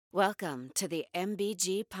Welcome to the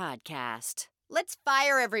MBG Podcast. Let's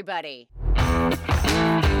fire everybody.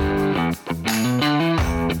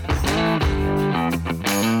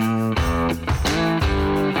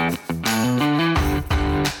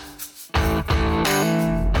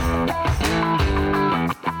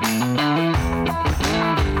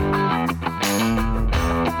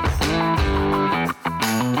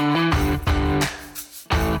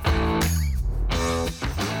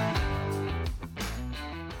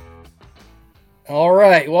 All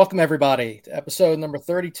right, welcome everybody to episode number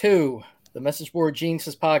 32, the Message Board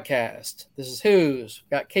Geniuses podcast. This is Who's.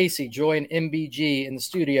 Got Casey, Joy, and MBG in the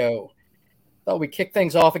studio. Thought we'd kick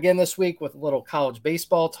things off again this week with a little college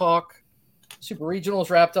baseball talk. Super Regionals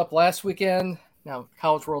wrapped up last weekend. Now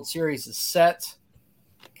College World Series is set.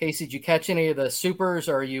 Casey, did you catch any of the Supers,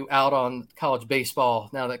 or are you out on college baseball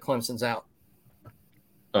now that Clemson's out?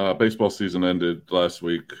 Baseball season ended last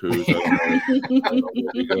week. Who's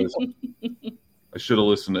I should have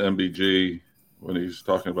listened to MBG when he's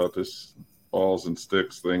talking about this balls and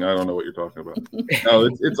sticks thing. I don't know what you're talking about. No,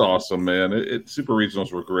 it's awesome, man. Super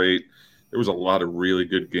Regionals were great. There was a lot of really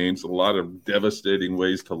good games, a lot of devastating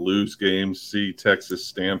ways to lose games. See Texas,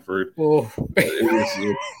 Stanford.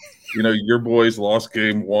 Your boys lost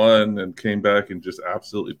game one and came back and just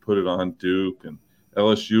absolutely put it on Duke. And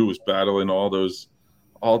LSU was battling all those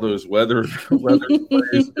weather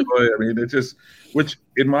plays. I mean, which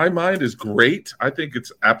in my mind is great. I think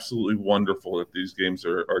it's absolutely wonderful that these games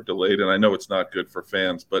are delayed, and I know it's not good for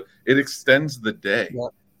fans, but it extends the day. Yeah.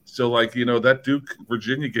 So, that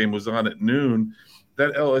Duke-Virginia game was on at noon.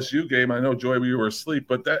 That LSU game, I know, Joy, you were asleep,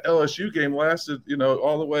 but that LSU game lasted,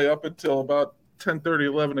 all the way up until about 10:30,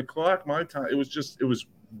 11 o'clock my time. It was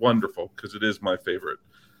wonderful because it is my favorite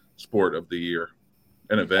sport of the year.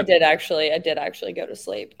 An event. I did actually go to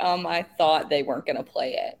sleep. I thought they weren't going to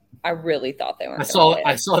play it. I really thought they weren't.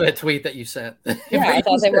 I saw that tweet that you sent. Yeah, I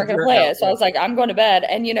thought they weren't going to play it. So I was like, I'm going to bed.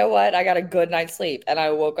 And you know what? I got a good night's sleep, and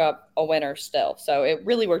I woke up a winner still. So it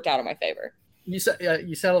really worked out in my favor. You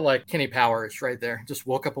sounded like Kenny Powers right there. Just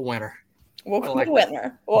woke up a winner. Woke up a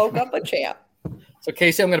winner. Woke up a champ. So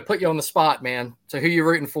Casey, I'm going to put you on the spot, man. So who you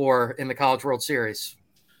rooting for in the College World Series?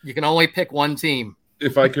 You can only pick one team.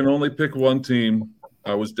 If I can only pick one team,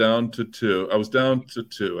 I was down to two. I was down to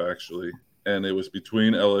two, actually, and it was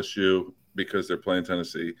between LSU because they're playing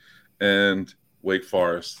Tennessee and Wake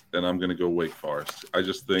Forest, and I'm going to go Wake Forest. I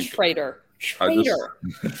just think traitor. At least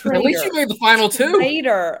you made the final two.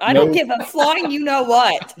 Traitor. I don't give a flying. You know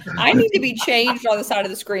what? I need to be changed on the side of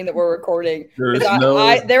the screen that we're recording. There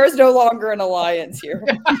is no longer an alliance here.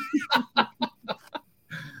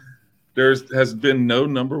 There has been no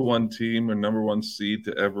number one team or number one seed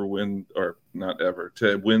to ever win, or not ever,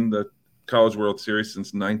 to win the College World Series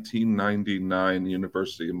since 1999,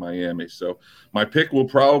 University of Miami. So my pick will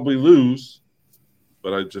probably lose,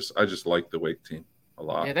 but I just like the Wake team a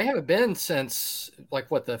lot. Yeah, they haven't been since the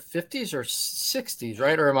 50s or 60s,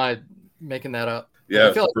 right? Or am I making that up? Yeah,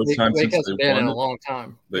 I feel like first time Wake since hasn't been in a long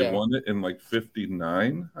time. They won it in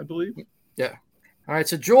 59, I believe. Yeah. All right,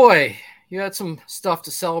 so Joy, you had some stuff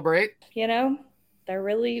to celebrate.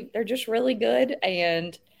 They're just really good,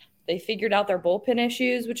 and they figured out their bullpen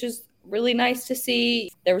issues, which is really nice to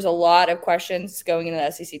see. There was a lot of questions going into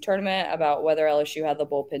the SEC tournament about whether LSU had the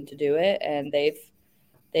bullpen to do it, and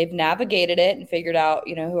they've navigated it and figured out,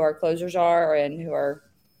 who our closers are and who our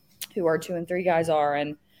 2 and 3 guys are.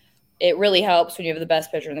 And it really helps when you have the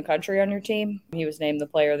best pitcher in the country on your team. He was named the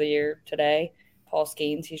Player of the Year today, Paul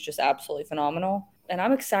Skeens. He's just absolutely phenomenal. And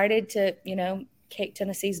I'm excited to, kick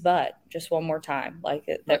Tennessee's butt just one more time.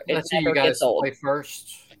 That's who you guys play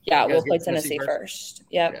first? Yeah, we'll play Tennessee first.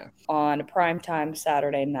 Yep. Yeah. On a primetime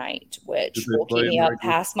Saturday night, which will keep me up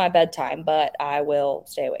past my bedtime, but I will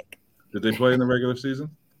stay awake. Did they play in the regular season?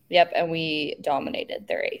 Yep, and we dominated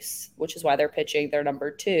their ace, which is why they're pitching their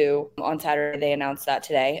number 2 on Saturday. They announced that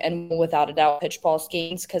today. And without a doubt, pitch Paul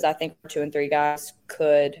Skeens, because I think 2 and 3 guys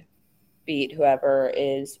could beat whoever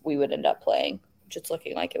we would end up playing. It's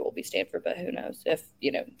looking like it will be Stanford, but who knows? If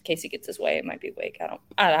Casey gets his way, it might be Wake.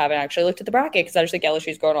 I haven't actually looked at the bracket because I just think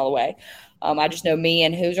LSU's going all the way. I just know me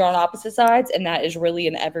and who's are on opposite sides, and that is really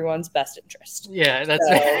in everyone's best interest. Yeah, that's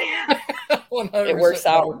it works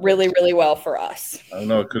out really, really well for us. I don't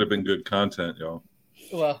know. It could have been good content, y'all.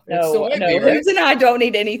 Well, no. Hoops and I don't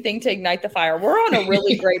need anything to ignite the fire. We're on a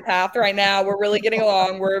really great path right now. We're really getting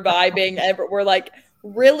along. We're vibing. We're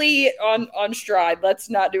really on stride. Let's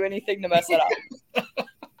not do anything to mess it up.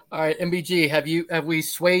 All right, MBG, have we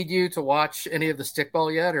swayed you to watch any of the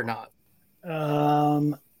stickball yet or not?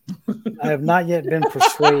 I have not yet been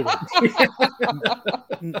persuaded.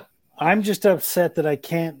 I'm just upset that I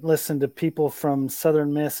can't listen to people from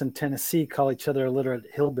Southern Miss and Tennessee call each other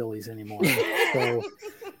illiterate hillbillies anymore. So,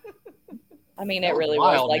 I mean, That it was really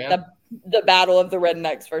wild, was like man. the battle of the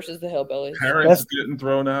rednecks versus the hillbillies. Parents getting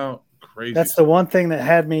thrown out. Crazy. that's the one thing that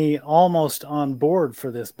had me almost on board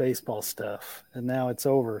for this baseball stuff, and now it's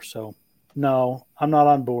over. So, no, I'm not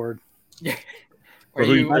on board. Are Well,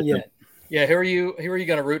 who you? Not yet. Yeah. Who are you? Who are you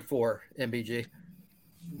going to root for? MBG.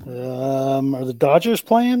 Are the Dodgers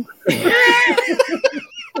playing?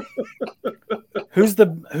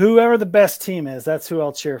 Whoever the best team is? That's who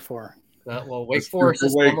I'll cheer for. Well, Wake Let's Forest do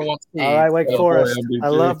is Wake. number one seed. All right, Wake Oh, boy, Forest. I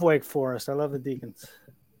MBG. love Wake Forest. I love the Deacons.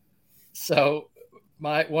 So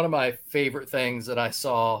one of my favorite things that I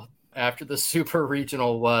saw after the Super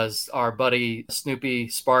Regional was our buddy Snoopy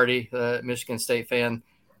Sparty, the Michigan State fan.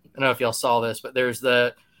 I don't know if y'all saw this, but there's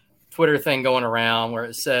the Twitter thing going around where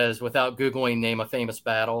it says, without Googling, name a famous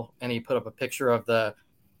battle. And he put up a picture of the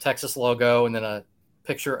Texas logo and then a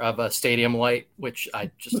picture of a stadium light, which I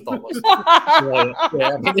just thought was brilliant.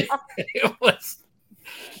 Yeah, I mean,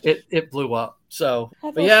 it blew up. So, I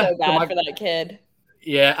but feel yeah, so bad my- for that kid.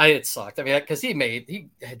 yeah, it sucked. I mean, because he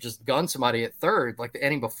had just gunned somebody at third like the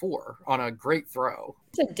inning before on a great throw.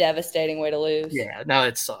 It's a devastating way to lose. Yeah, no,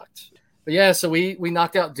 it sucked. But yeah, so we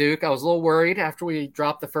knocked out Duke. I was a little worried after we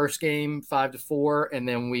dropped the first game 5-4, and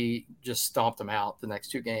then we just stomped them out the next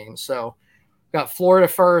two games. So got Florida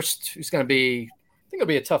first, who's going to be, I think it'll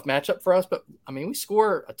be a tough matchup for us. But I mean, we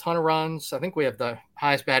score a ton of runs. I think we have the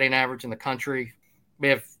highest batting average in the country.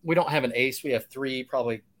 We don't have an ace. We have three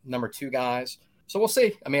probably number two guys. So we'll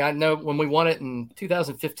see. I mean, I know when we won it in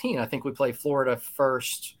 2015, I think we played Florida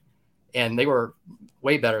first, and they were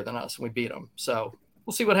way better than us, and we beat them. So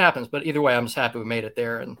we'll see what happens. But either way, I'm just happy we made it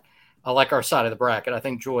there, and I like our side of the bracket. I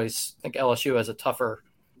think LSU has a tougher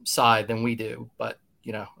side than we do, but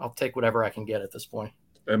I'll take whatever I can get at this point.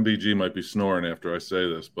 MBG might be snoring after I say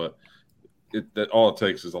this, but all it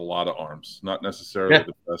takes is a lot of arms, not necessarily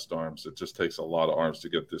the best arms. It just takes a lot of arms to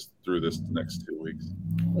get this through this next 2 weeks.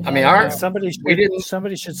 I mean,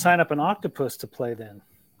 somebody should sign up an octopus to play then.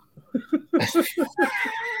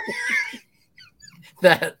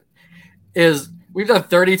 That is, we've done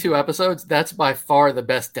 32 episodes. That's by far the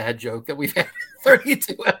best dad joke that we've had.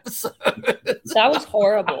 32 episodes. That was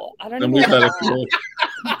horrible. I don't And even we've had know.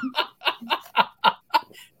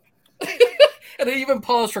 And I even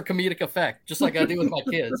paused for comedic effect, just like I do with my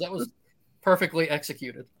kids. That was perfectly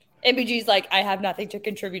executed. MBG's like, I have nothing to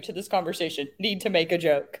contribute to this conversation. Need to make a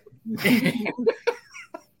joke.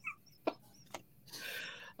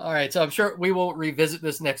 All right, so I'm sure we will revisit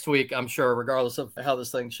this next week, I'm sure, regardless of how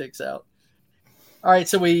this thing shakes out. All right,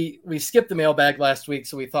 so we skipped the mailbag last week,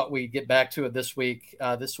 so we thought we'd get back to it this week.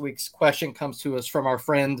 This week's question comes to us from our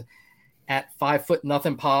friend at 5 Foot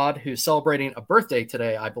Nothing Pod, who's celebrating a birthday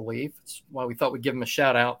today, I believe. That's why we thought we'd give him a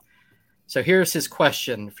shout out. So here's his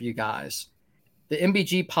question for you guys. The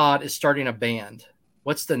MBG Pod is starting a band.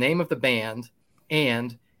 What's the name of the band?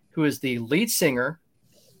 And who is the lead singer,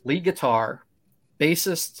 lead guitar,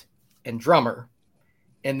 bassist, and drummer?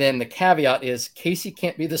 And then the caveat is Casey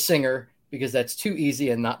can't be the singer because that's too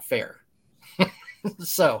easy and not fair.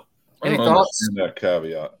 So, any thoughts? That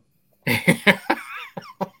caveat.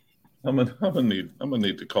 I'm gonna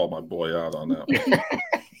need to call my boy out on that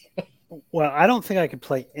one. Well, I don't think I could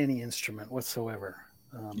play any instrument whatsoever.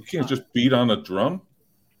 You can't just beat on a drum?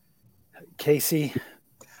 Casey,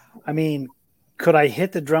 I mean, could I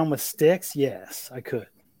hit the drum with sticks? Yes, I could.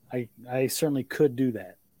 I certainly could do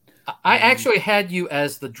that. I actually had you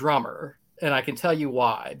as the drummer, and I can tell you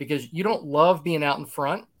why. Because you don't love being out in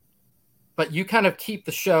front, but you kind of keep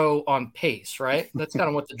the show on pace, right? That's kind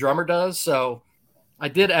of what the drummer does. So I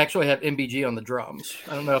did actually have MBG on the drums.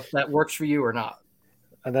 I don't know if that works for you or not.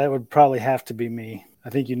 That would probably have to be me. I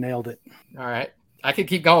think you nailed it. All right. I could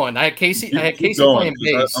keep going. I had Casey Keep playing going,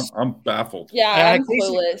 bass. I'm baffled. Yeah, I had I'm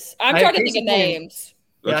Casey- clueless. I'm I had trying to think Casey of playing- names.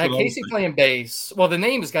 Yeah, I had That's what I was Casey thinking. playing bass. Well, the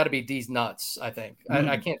name has got to be D's Nuts, I think.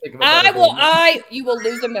 I can't think of it. You will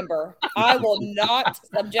lose a member. I will not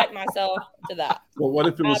subject myself to that. Well, what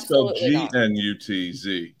if it was spelled Absolutely not.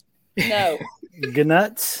 GNUTZ? No.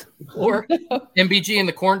 Gnuts. Or MBG and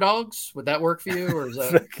the Corn Dogs. Would that work for you? Or is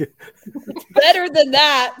that Better than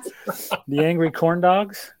that. The Angry Corn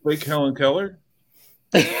Dogs. Fake Helen Keller?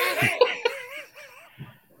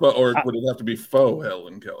 Or would it have to be faux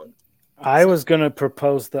Helen Keller? I was going to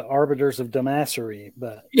propose the Arbiters of Damassery,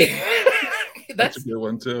 but That's a good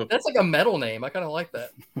one, too. That's like a metal name. I kind of like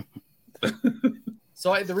that.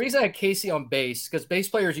 So the reason I had Casey on bass, because bass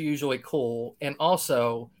players are usually cool, and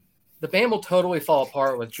also the band will totally fall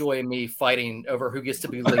apart with Joy and me fighting over who gets to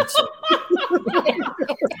be lead singer.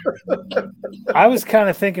 I was kind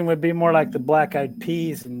of thinking would be more like the Black Eyed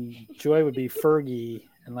Peas, and Joy would be Fergie,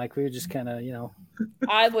 and like we would just kind of,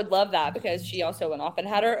 I would love that because she also went off and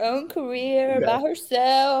had her own career by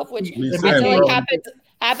herself, which We I sang feel like wrong.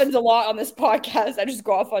 happens a lot on this podcast. I just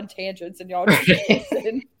go off on tangents and y'all just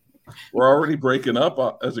listen. We're already breaking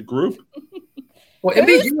up as a group. Well,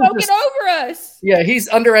 Who's MBG spoken just- over us? yeah, he's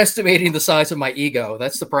underestimating the size of my ego.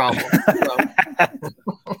 That's the problem. So,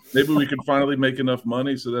 Maybe we can finally make enough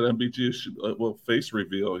money so that MBG will face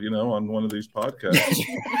reveal, on one of these podcasts.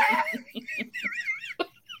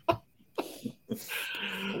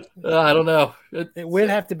 I don't know. it would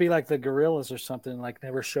have to be like the Gorillas or something, like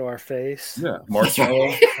never show our face. Yeah,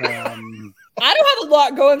 Marshmallow. I don't have a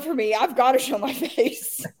lot going for me. I've got to show my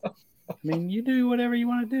face. I mean, you do whatever you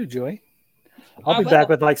want to do, Joy. I I'll be will. back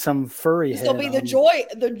with like some furry head. Still be the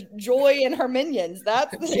Joy and her minions.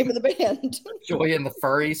 That's the name of the band. Joy and the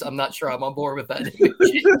Furries. I'm not sure I'm on board with that.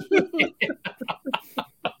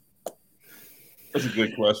 That's a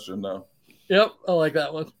good question, though. Yep, I like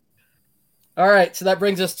that one. All right, so that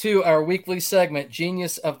brings us to our weekly segment,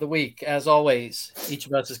 Genius of the Week. As always, each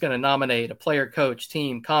of us is going to nominate a player, coach,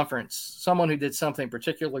 team, conference, someone who did something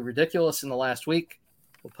particularly ridiculous in the last week.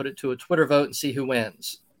 We'll put it to a Twitter vote and see who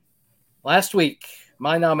wins. Last week,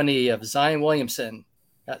 my nominee of Zion Williamson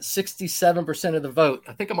got 67% of the vote.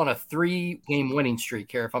 I think I'm on a 3-game winning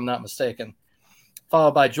streak here, if I'm not mistaken.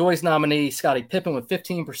 Followed by Joy's nominee, Scottie Pippen, with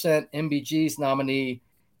 15%. MBG's nominee,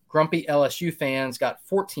 Grumpy LSU Fans, got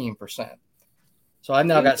 14%. So I've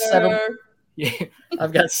now got 7. Yeah,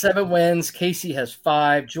 I've got 7 wins. Casey has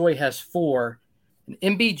 5. Joy has 4. And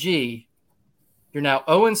MBG, you're now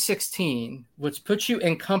 0-16, which puts you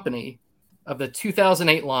in company of the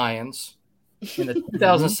 2008 Lions and the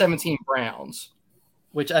 2017 Browns,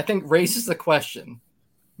 which I think raises the question: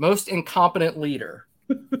 most incompetent leader,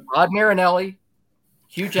 Rod Marinelli,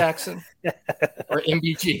 Hugh Jackson, or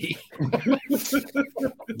MBG?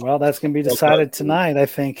 Well, that's going to be decided tonight, I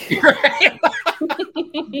think.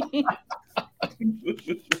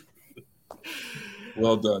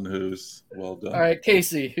 Well done, Who's. Well done. All right,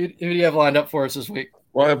 Casey, who do you have lined up for us this week?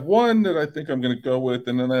 Well, I have one that I think I'm going to go with,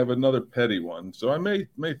 and then I have another petty one. So I may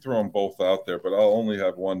throw them both out there, but I'll only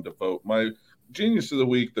have one to vote. My genius of the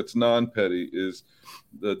week that's non-petty is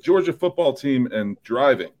the Georgia football team and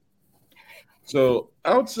driving. So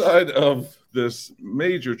outside of this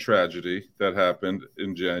major tragedy that happened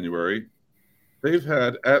in January, they've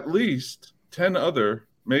had at least 10 other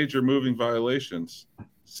major moving violations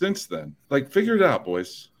since then. Like, figure it out,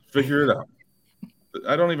 boys. Figure it out.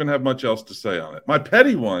 I don't even have much else to say on it. My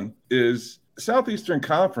petty one is Southeastern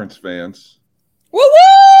Conference fans.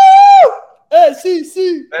 Woo-woo! SEC.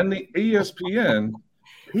 And the ESPN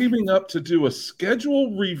teaming up to do a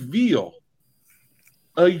schedule reveal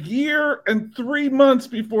a year and 3 months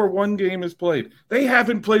before one game is played. They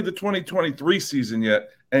haven't played the 2023 season yet,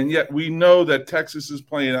 and yet we know that Texas is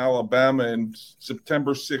playing Alabama in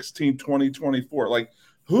September 16, 2024. Like,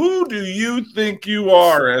 who do you think you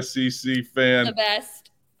are, SEC fan? The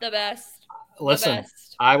best. Listen, The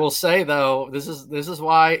best. I will say though, this is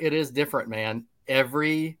why it is different, man.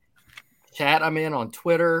 Every chat I'm in on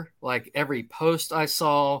Twitter, like every post I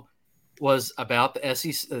saw was about the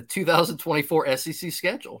SEC, the 2024 SEC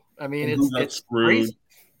schedule. I mean, it's crazy.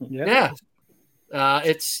 Yeah.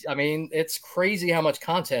 It's crazy how much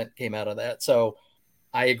content came out of that. So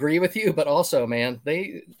I agree with you, but also, man,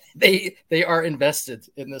 they are invested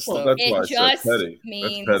in this stuff. That's why It I said just petty.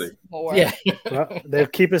 means That's petty. more. Yeah. Well, they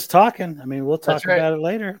keep us talking. I mean, we'll talk That's right. about it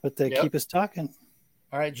later, but they Yep. keep us talking.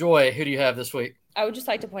 All right, Joy, who do you have this week? I would just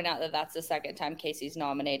like to point out that that's the second time Casey's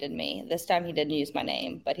nominated me. This time he didn't use my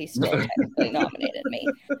name, but he still technically nominated me.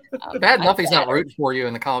 Bad enough I'm he's not flattered. rooting for you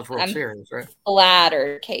in the College World I'm- Series, right?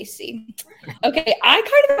 Flattered, Casey. Okay, I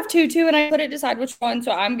kind of have two, and I couldn't decide which one,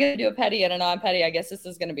 so I'm going to do a petty and a non-petty. I guess this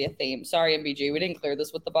is going to be a theme. Sorry, MBG. We didn't clear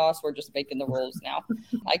this with the boss. We're just making the rules now.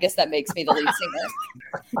 I guess that makes me the lead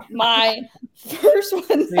singer. My first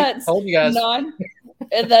one that's Told you guys.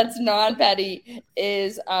 that's non-petty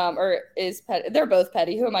is petty. They're both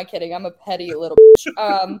petty. Who am I kidding? I'm a petty little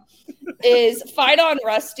bitch. Is Fight on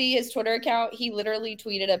Rusty, his Twitter account. He literally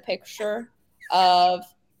tweeted a picture of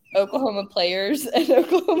Oklahoma players and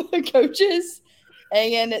Oklahoma coaches,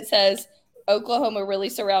 and it says Oklahoma really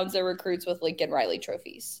surrounds their recruits with Lincoln Riley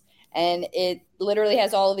trophies. And it literally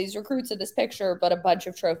has all of these recruits in this picture, but a bunch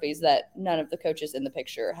of trophies that none of the coaches in the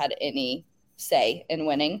picture had any say in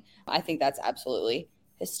winning. I think that's absolutely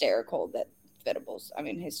hysterical that Venables, I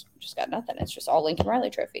mean, he's just got nothing. It's just all Lincoln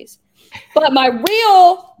Riley trophies. But my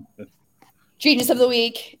real genius of the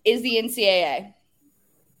week is the NCAA.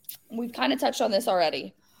 We've kind of touched on this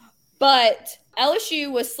already. But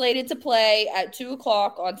LSU was slated to play at 2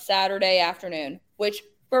 o'clock on Saturday afternoon, which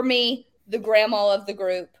for me, the grandma of the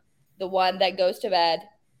group, the one that goes to bed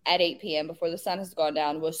at 8 p.m. before the sun has gone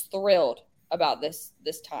down, was thrilled about this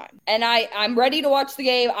time. And I'm ready to watch the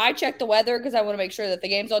game. I checked the weather because I want to make sure that the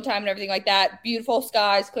game's on time and everything like that. Beautiful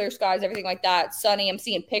skies, clear skies, everything like that. Sunny. I'm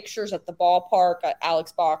seeing pictures at the ballpark at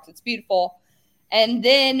Alex Box. It's beautiful. And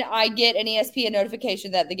then I get an ESPN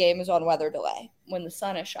notification that the game is on weather delay when the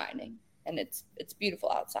sun is shining. And it's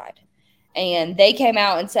beautiful outside. And they came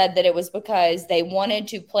out and said that it was because they wanted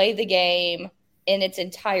to play the game in its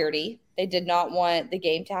entirety. They did not want the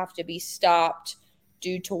game to have to be stopped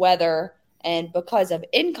due to weather. And because of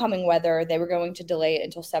incoming weather, they were going to delay it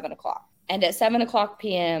until 7 o'clock. And at 7 o'clock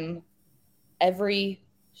p.m., every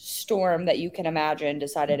storm that you can imagine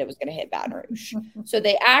decided it was going to hit Baton Rouge. So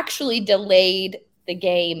they actually delayed the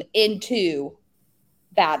game into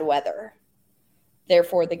bad weather.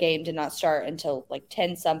 Therefore, the game did not start until like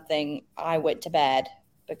 10-something. I went to bed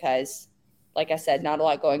because, like I said, not a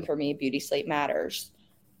lot going for me. Beauty sleep matters.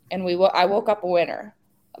 And I woke up a winner.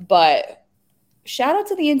 But shout out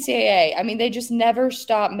to the NCAA. I mean, they just never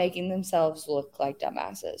stop making themselves look like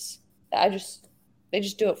dumbasses. They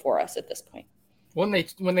just do it for us at this point. When they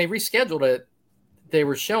rescheduled it, they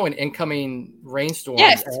were showing incoming rainstorms.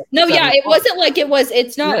 Yes. No, yeah, it wasn't like it was.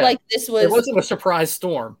 It's not like this was. It wasn't a surprise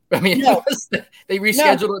storm. I mean, no. They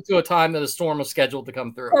rescheduled it to a time that a storm was scheduled to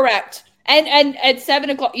come through. Correct. And at 7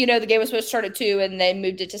 o'clock, the game was supposed to start at 2, and they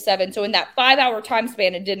moved it to 7. So in that 5-hour time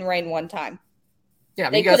span, it didn't rain one time. Yeah,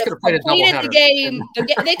 you guys could have played a doubleheader. The game.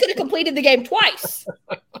 They could have completed the game twice.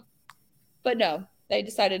 But no, they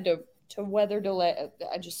decided to weather delay.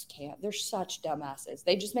 I just can't. They're such dumbasses.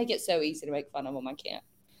 They just make it so easy to make fun of them. I can't.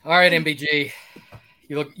 All right, MBG.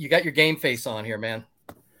 You got your game face on here, man.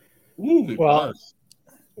 Ooh,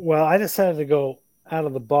 well, I decided to go out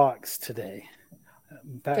of the box today.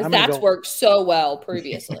 Because that's worked so well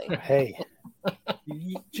previously. Hey,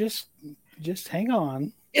 just hang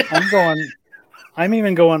on. I'm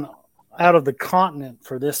even going out of the continent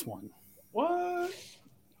for this one. What?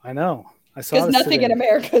 I know. I saw because nothing in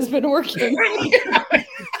America has been working.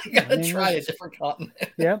 You gotta try a different continent.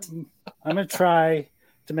 Yep. I'm gonna try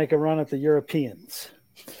to make a run at the Europeans.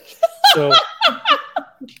 So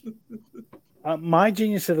my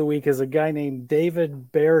genius of the week is a guy named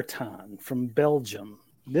David Berton from Belgium.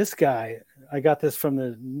 This guy, I got this from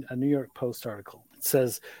a New York Post article. It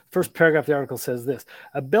says, first paragraph of the article says this: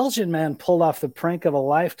 a Belgian man pulled off the prank of a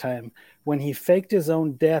lifetime when he faked his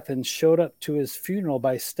own death and showed up to his funeral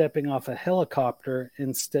by stepping off a helicopter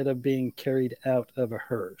instead of being carried out of a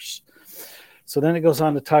hearse. So then it goes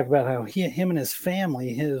on to talk about how him and his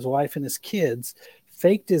family, his wife and his kids,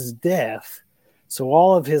 faked his death. So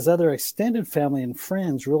all of his other extended family and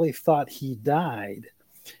friends really thought he died.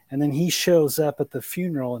 And then he shows up at the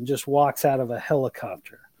funeral and just walks out of a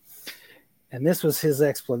helicopter. And this was his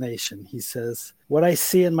explanation. He says, what I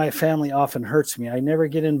see in my family often hurts me. I never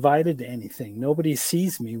get invited to anything. Nobody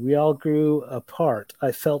sees me. We all grew apart.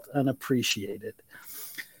 I felt unappreciated.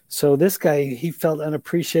 So this guy, he felt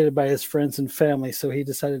unappreciated by his friends and family. So he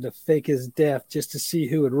decided to fake his death just to see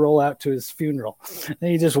who would roll out to his funeral.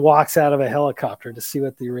 And he just walks out of a helicopter to see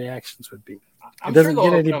what the reactions would be. I'm sure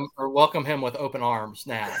they'll welcome him with open arms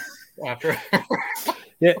now. After,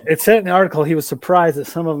 yeah, it said in the article he was surprised that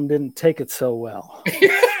some of them didn't take it so well.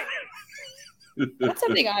 That's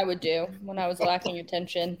something I would do when I was lacking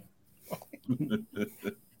attention.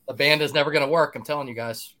 The band is never going to work. I'm telling you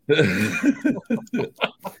guys.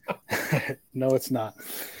 No, it's not.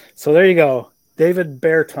 So there you go. David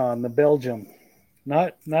Berton, the Belgium.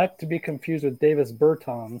 Not to be confused with Davis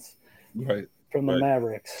Bertans right, from the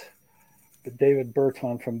Mavericks. But David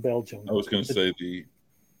Berton from Belgium. I was going to say the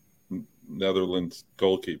Netherlands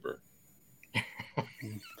goalkeeper.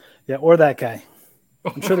 Yeah, or that guy.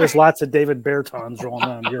 I'm sure there's lots of David Bertons rolling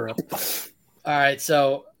around Europe. All right,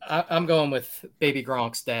 so I'm going with Baby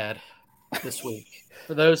Gronk's dad this week.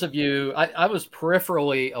 For those of you, I was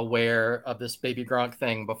peripherally aware of this Baby Gronk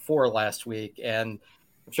thing before last week, and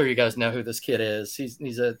I'm sure you guys know who this kid is.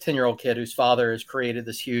 He's a 10-year-old kid whose father has created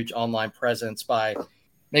this huge online presence by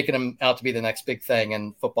making him out to be the next big thing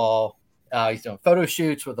in football. He's doing photo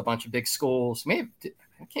shoots with a bunch of big schools. I can't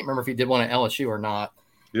remember if he did one at LSU or not.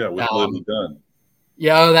 Yeah, with Livy Dunn.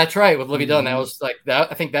 Yeah, that's right. With Livy Dunn, that was like that.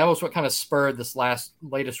 I think that was what kind of spurred this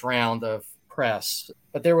latest round of press.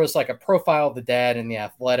 But there was like a profile of the dad in The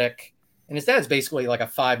Athletic, and his dad's basically like a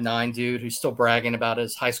 5'9" dude who's still bragging about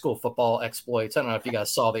his high school football exploits. I don't know if you guys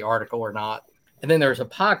saw the article or not. And then there's a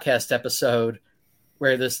podcast episode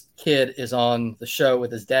where this kid is on the show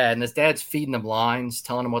with his dad, and his dad's feeding him lines,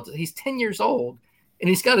 telling him he's 10 years old, And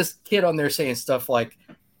he's got his kid on there saying stuff like,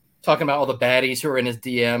 talking about all the baddies who are in his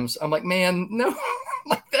DMs. I'm like, man, no,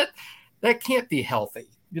 like that can't be healthy.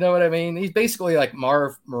 You know what I mean? He's basically like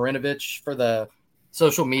Marv Marinovich for the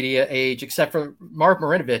social media age, except for Marv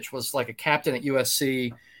Marinovich was like a captain at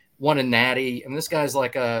USC, won a natty. And this guy's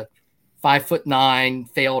like a 5'9"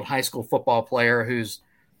 failed high school football player who's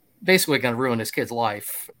basically going to ruin his kid's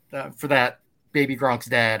life. For that, Baby Gronk's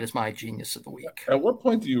dad is my genius of the week. At what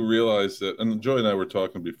point do you realize that, and Joy and I were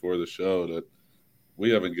talking before the show, that we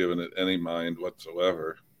haven't given it any mind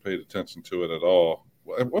whatsoever, paid attention to it at all.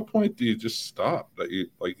 At what point do you just stop? That you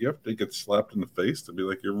have to get slapped in the face to be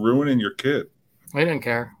like, you're ruining your kid. He didn't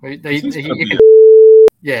care.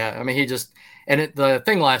 Yeah, I mean, he just – and the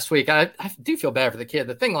thing last week, I do feel bad for the kid.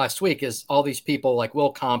 The thing last week is all these people like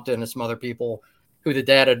Will Compton and some other people who the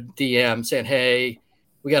dad had DM saying, hey,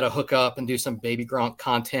 we got to hook up and do some Baby Gronk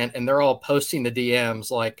content. And they're all posting the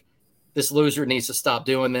DMs like, this loser needs to stop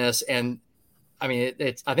doing this. And, I mean,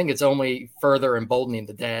 I think it's only further emboldening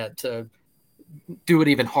the dad to do it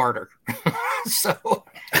even harder. So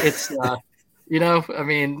it's – you know, I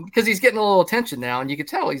mean, because he's getting a little attention now, and you can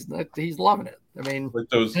tell he's loving it. I mean,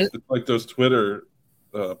 like those Twitter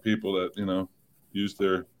people that use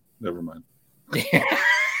their. Never mind. Yeah.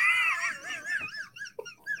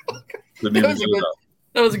 that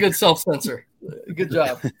was a good self-censor. Good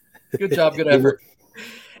job. Good job. Good effort.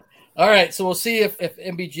 All right, so we'll see if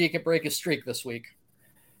MBG can break his streak this week.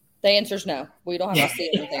 The answer's no. We don't have to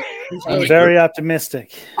see anything. I'm very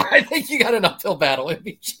optimistic. I think you got an uphill battle,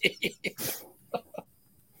 MBG.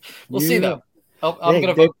 We'll see, though. I'm going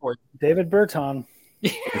to vote for it. David Berton.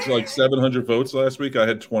 It's like 700 votes last week. I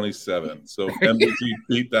had 27. So MBG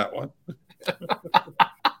beat that one.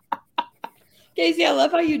 Casey, I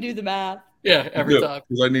love how you do the math. Yeah, every time.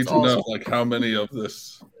 Because I need to know, like, how many of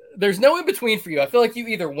this. There's no in between for you. I feel like you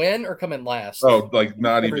either win or come in last. Oh, like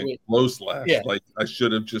not even week. Close last. Yeah. Like I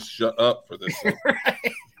should have just shut up for this.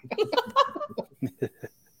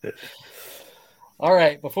 All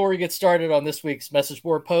right, before we get started on this week's message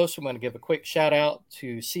board post, I'm going to give a quick shout out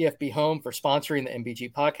to CFB Home for sponsoring the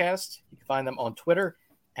MBG podcast. You can find them on Twitter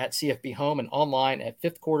at CFB Home and online at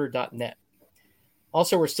fifthquarter.net.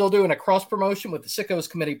 Also, we're still doing a cross promotion with the Sickos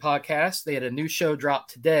Committee podcast. They had a new show drop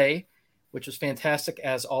today, which was fantastic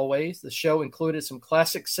as always. The show included some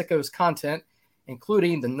classic Sickos content,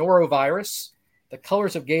 including the norovirus, the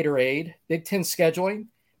colors of Gatorade, Big Ten scheduling,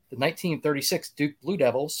 the 1936 Duke Blue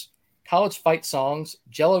Devils, college fight songs,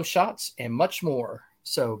 Jello shots, and much more.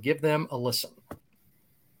 So give them a listen.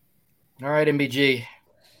 All right, MBG,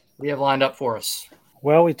 what do you have lined up for us?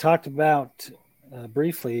 Well, we talked about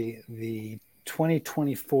briefly the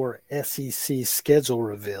 2024 SEC schedule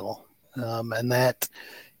reveal, and that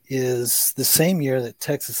is the same year that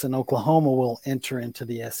Texas and Oklahoma will enter into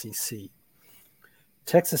the SEC.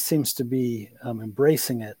 Texas seems to be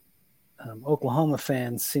embracing it. Oklahoma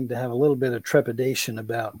fans seem to have a little bit of trepidation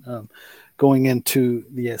about going into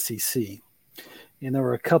the SEC. And there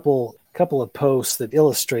were a couple of posts that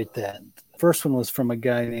illustrate that. The first one was from a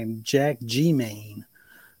guy named Jack G. Main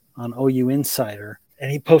on OU Insider.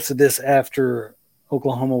 And he posted this after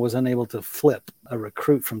Oklahoma was unable to flip a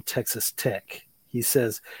recruit from Texas Tech. He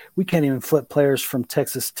says, "We can't even flip players from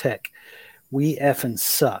Texas Tech. We effing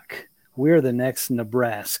suck. We're the next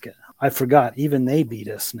Nebraska. I forgot, even they beat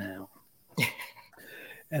us now."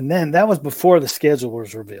 And then that was before the schedule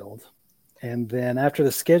was revealed. And then after the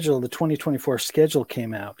 2024 schedule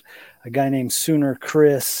came out, a guy named Sooner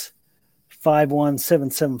Chris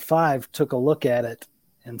 51775 took a look at it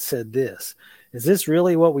and said this: "Is this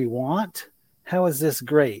really what we want? How is this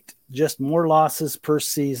great? Just more losses per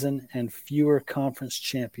season and fewer conference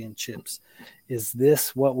championships. Is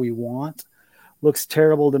this what we want? Looks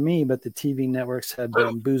terrible to me, but the TV networks have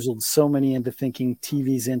bamboozled so many into thinking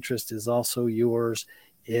TV's interest is also yours.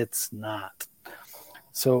 It's not."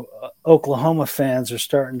 So Oklahoma fans are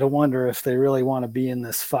starting to wonder if they really want to be in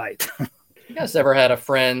this fight. You guys ever had a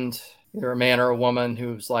friend, either a man or a woman,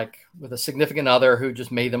 who's like with a significant other who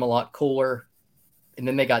just made them a lot cooler, and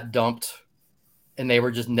then they got dumped and they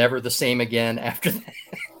were just never the same again after that?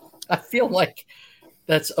 I feel like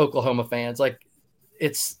that's Oklahoma fans. Like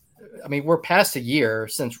we're past a year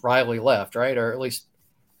since Riley left, right? Or at least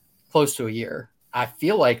close to a year. I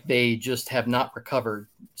feel like they just have not recovered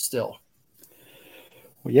still.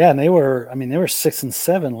 Well, yeah, and they were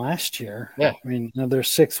 6-7 last year. Yeah. I mean,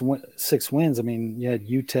 there's six wins. I mean, you had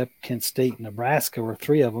UTEP, Kent State, Nebraska were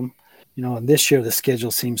three of them. And this year the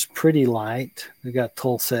schedule seems pretty light. We got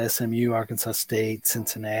Tulsa, SMU, Arkansas State,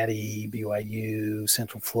 Cincinnati, BYU,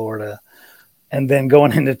 Central Florida. And then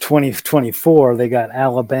going into 2024, they got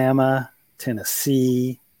Alabama,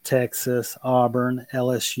 Tennessee, Texas, Auburn,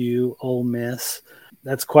 LSU, Ole Miss.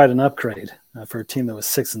 That's quite an upgrade for a team that was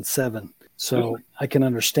 6-7. So I can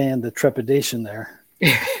understand the trepidation there.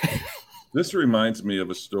 This reminds me of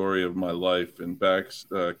a story of my life in Back's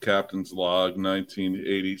Captain's Log,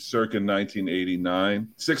 1980, circa 1989.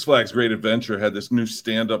 Six Flags Great Adventure had this new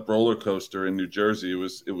stand-up roller coaster in New Jersey.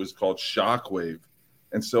 It was called Shockwave.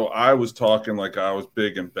 And so I was talking like I was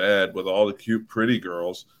big and bad with all the cute, pretty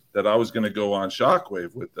girls that I was going to go on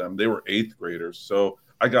Shockwave with them. They were 8th graders. So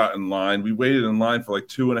I got in line. We waited in line for like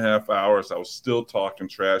 2.5 hours. I was still talking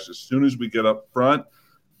trash. As soon as we get up front,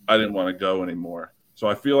 I didn't want to go anymore. So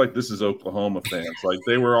I feel like this is Oklahoma fans. Like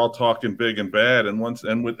they were all talking big and bad, and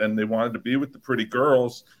they wanted to be with the pretty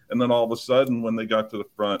girls, and then all of a sudden, when they got to the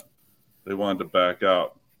front, they wanted to back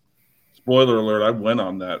out. Spoiler alert: I went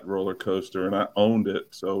on that roller coaster and I owned it.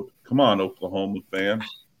 So come on, Oklahoma fans.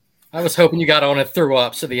 I was hoping you got on and threw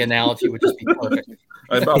up, so the analogy would just be perfect.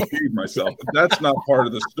 I about peed myself, but that's not part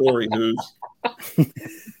of the story, Who's.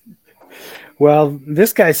 Well,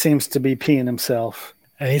 this guy seems to be peeing himself,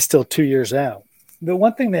 and he's still 2 years out. The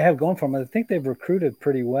one thing they have going for them, I think they've recruited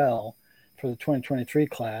pretty well for the 2023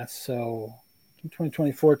 class. So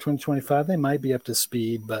 2024, 2025, they might be up to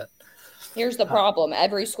speed. But here's the problem.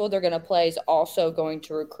 Every school they're going to play is also going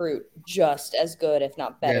to recruit just as good, if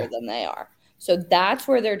not better, than they are. So that's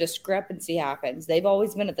where their discrepancy happens. They've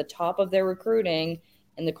always been at the top of their recruiting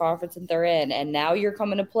in the conference that they're in. And now you're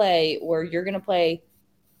coming to play where you're going to play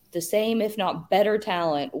the same, if not better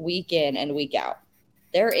talent week in and week out.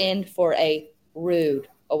 They're in for a rude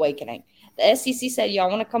awakening. The SEC said, y'all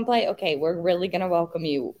want to come play? Okay, we're really going to welcome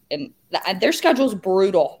you. And their schedule's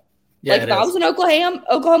brutal. Yeah, like, if I was an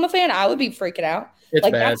Oklahoma fan, I would be freaking out. It's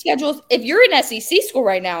like, bad. that schedule's – if you're an SEC school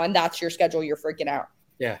right now and that's your schedule, you're freaking out.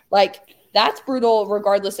 Yeah. Like, that's brutal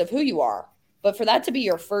regardless of who you are. But for that to be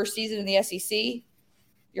your first season in the SEC,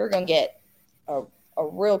 you're going to get a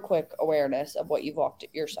real quick awareness of what you've walked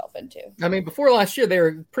yourself into. I mean, before last year, they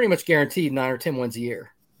were pretty much guaranteed 9 or 10 wins a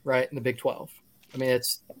year, right, in the Big 12. I mean,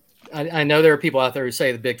 I know there are people out there who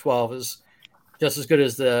say the Big 12 is just as good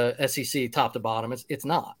as the SEC top to bottom. It's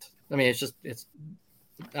not. I mean,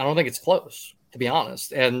 I don't think it's close, to be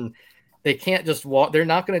honest. And they can't just walk. They're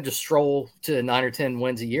not going to just stroll to 9 or 10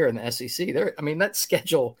 wins a year in the SEC. That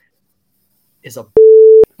schedule is a.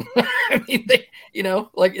 I mean,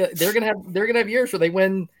 they're gonna have years where they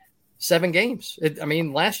win 7 games.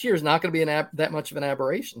 Last year is not going to be that much of an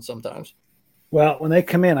aberration sometimes. Well, when they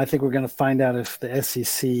come in, I think we're going to find out if the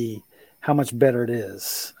SEC, how much better it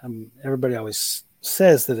is. Everybody always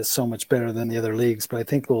says that it's so much better than the other leagues, but I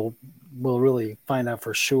think we'll really find out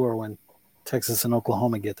for sure when Texas and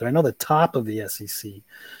Oklahoma get there. I know the top of the SEC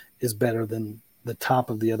is better than the top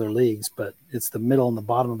of the other leagues, but it's the middle and the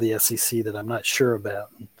bottom of the SEC that I'm not sure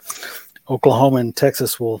about. Oklahoma and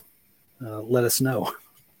Texas will let us know,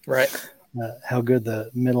 right, how good the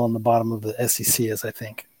middle and the bottom of the SEC is, I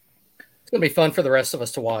think. It's going to be fun for the rest of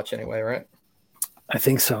us to watch anyway, right? I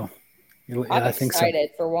think so. I'm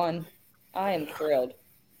excited for one. I am thrilled.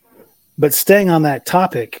 But staying on that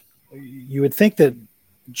topic, you would think that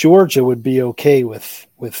Georgia would be okay with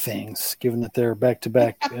things, given that they're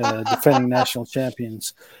back-to-back defending national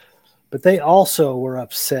champions. But they also were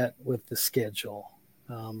upset with the schedule,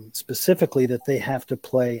 specifically that they have to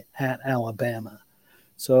play at Alabama.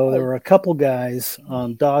 So there were a couple guys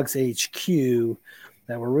on Dogs HQ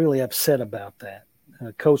that were really upset about that.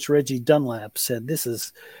 Coach Reggie Dunlap said, "This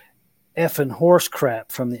is effing horse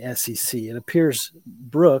crap from the SEC." It appears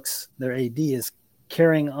Brooks, their AD, is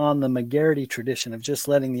carrying on the McGarity tradition of just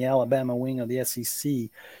letting the Alabama wing of the SEC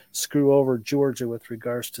screw over Georgia with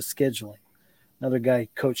regards to scheduling. Another guy,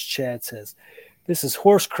 Coach Chad, says, "This is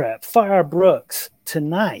horse crap. Fire Brooks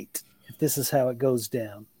tonight if this is how it goes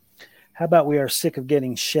down. How about we are sick of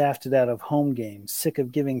getting shafted out of home games, sick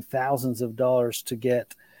of giving thousands of dollars to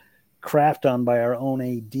get crapped on by our own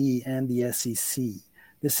AD and the SEC.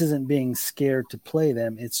 This isn't being scared to play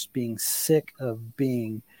them. It's being sick of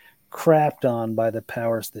being crapped on by the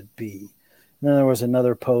powers that be." And then there was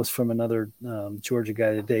another post from another Georgia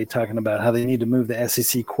guy today talking about how they need to move the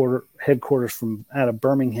SEC headquarters from out of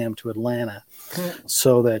Birmingham to Atlanta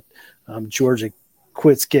so that Georgia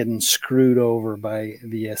quits getting screwed over by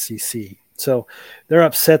the SEC. So they're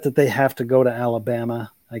upset that they have to go to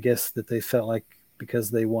Alabama. I guess that they felt like because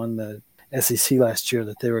they won the SEC last year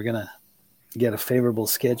that they were going to get a favorable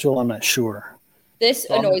schedule. I'm not sure. This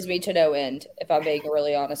annoys me to no end, if I'm being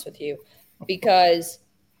really honest with you, because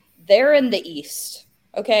they're in the East,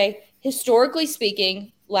 okay? Historically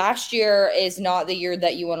speaking, last year is not the year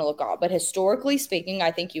that you want to look on. But historically speaking, I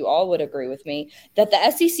think you all would agree with me that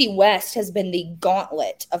the SEC West has been the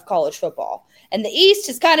gauntlet of college football. And the East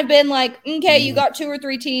has kind of been like, okay, you got 2 or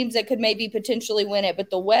 3 teams that could maybe potentially win it. But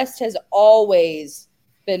the West has always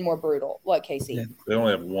been more brutal. What, Casey? Yeah. They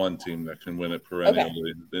only have one team that can win it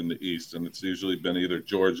perennially in the East, and it's usually been either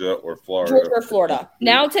Georgia or Florida. Georgia or Florida.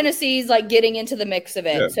 Now Tennessee's like getting into the mix of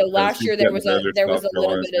it. Yeah, so last year there was a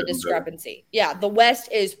little bit of discrepancy. Yeah, the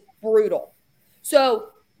West is brutal. So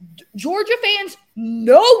Georgia fans,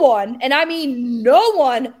 no one, and I mean no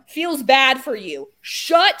one, feels bad for you.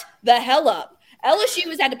 Shut the hell up. LSU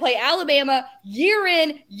has had to play Alabama year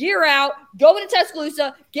in, year out, going to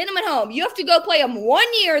Tuscaloosa, get them at home. You have to go play them 1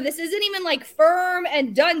 year. This isn't even like firm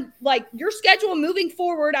and done. Like your schedule moving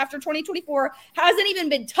forward after 2024 hasn't even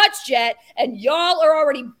been touched yet, and y'all are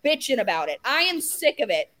already bitching about it. I am sick of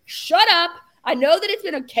it. Shut up. I know that it's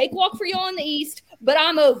been a cakewalk for y'all in the East, but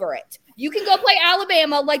I'm over it. You can go play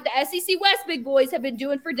Alabama like the SEC West big boys have been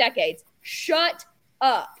doing for decades. Shut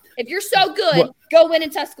up. If you're so good, go win in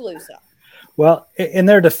Tuscaloosa. Well, in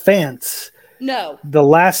their defense, no. The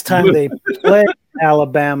last time they played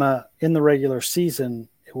Alabama in the regular season,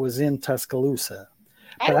 it was in Tuscaloosa.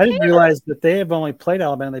 But I didn't realize that they have only played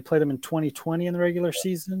Alabama. They played them in 2020 in the regular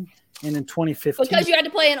season and in 2015. Because you had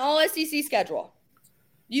to play an all SEC schedule.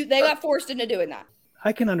 They got forced into doing that.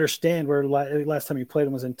 I can understand where last time you played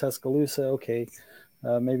them was in Tuscaloosa. Okay,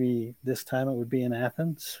 maybe this time it would be in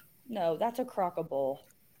Athens. No, that's a crock of bull.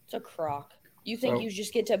 It's a crock. You think we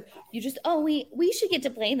should get to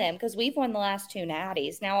play them because we've won the last 2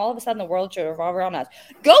 natties. Now all of a sudden the world should revolve around us.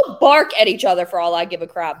 Go bark at each other for all I give a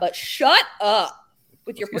crap, but shut up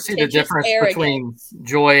with your pretentious see the difference arrogance. between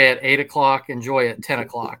Joy at 8 o'clock and Joy at 10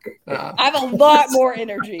 o'clock. I have a lot more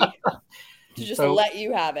energy to just let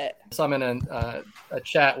you have it. So I'm in a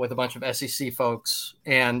chat with a bunch of SEC folks,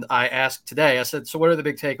 and I asked today, I said, so what are the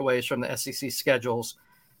big takeaways from the SEC schedules?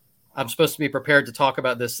 I'm supposed to be prepared to talk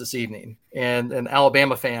about this evening. And an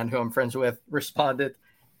Alabama fan who I'm friends with responded,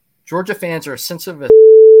 Georgia fans are sensitive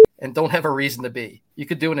and don't have a reason to be. You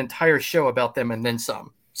could do an entire show about them and then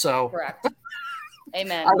some. So correct.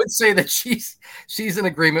 Amen. I would say that she's in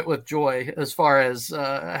agreement with Joy as far as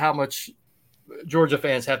how much Georgia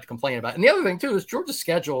fans have to complain about. And the other thing, too, is Georgia's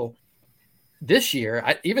schedule this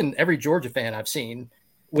year, even every Georgia fan I've seen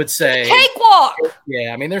would say – cakewalk!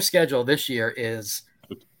 Yeah, I mean, their schedule this year is –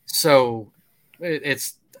 so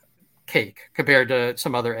it's cake compared to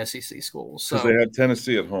some other SEC schools. So they had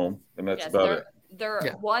Tennessee at home, and that's about it.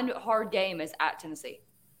 Their one hard game is at Tennessee.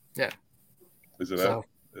 Yeah. Is it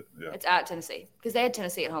Yeah. It's at Tennessee because they had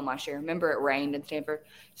Tennessee at home last year. Remember it rained in Stanford?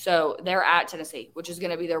 So they're at Tennessee, which is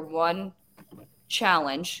going to be their one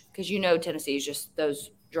challenge because Tennessee is just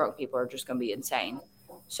those drunk people are just going to be insane.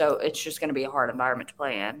 So it's just going to be a hard environment to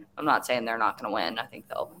play in. I'm not saying they're not going to win. I think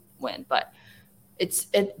they'll win, but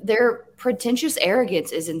their pretentious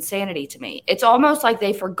arrogance is insanity to me. It's almost like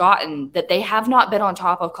they've forgotten that they have not been on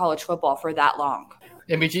top of college football for that long.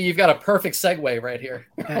 MBG, you've got a perfect segue right here.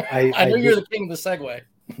 I know you're the king of the segue.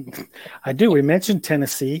 I do. We mentioned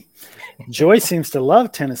Tennessee. Joy seems to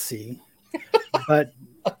love Tennessee, but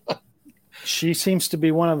she seems to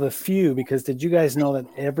be one of the few because did you guys know that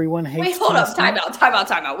everyone hates Wait, hold Tennessee? up.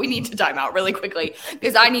 Time out. We need to time out really quickly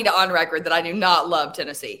because I need to on record that I do not love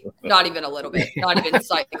Tennessee. Not even a little bit. Not even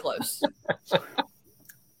slightly close.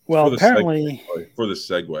 Well, apparently – for the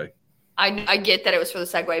segue. I get that it was for the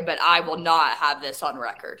segue, but I will not have this on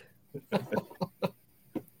record.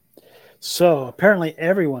 So apparently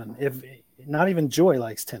everyone, if not even Joy,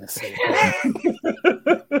 likes Tennessee.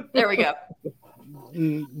 There we go.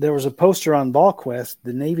 There was a poster on VolQuest,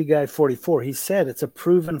 the Navy Guy 44. He said it's a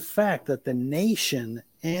proven fact that the nation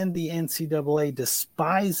and the NCAA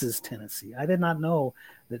despises Tennessee. I did not know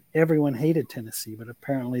that everyone hated Tennessee, but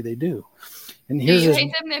apparently they do. And Do you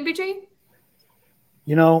hate them, MBG?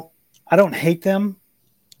 I don't hate them.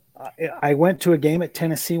 I went to a game at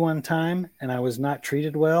Tennessee one time, and I was not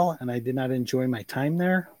treated well, and I did not enjoy my time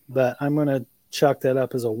there. But I'm going to chalk that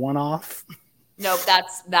up as a one-off. Nope,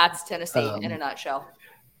 that's Tennessee in a nutshell.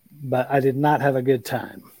 But I did not have a good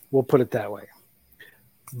time. We'll put it that way.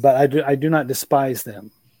 But I do not despise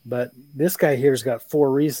them. But this guy here's got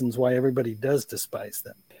 4 reasons why everybody does despise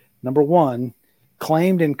them. Number 1,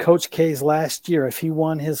 claimed in Coach K's last year, if he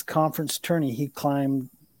won his conference tourney, he climbed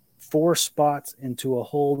 4 spots into a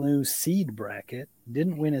whole new seed bracket.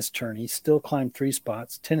 Didn't win his tourney, still climbed 3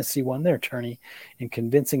 spots. Tennessee won their tourney in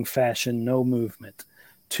convincing fashion, no movement.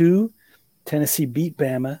 2, Tennessee beat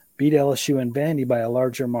Bama, beat LSU and Vandy by a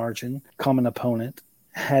larger margin, common opponent,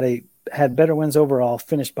 had better wins overall,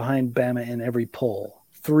 finished behind Bama in every poll.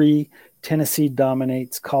 3, Tennessee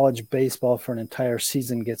dominates college baseball for an entire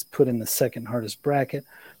season, gets put in the second hardest bracket.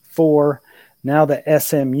 4, now the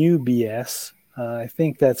SMU BS. I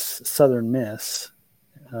think that's Southern Miss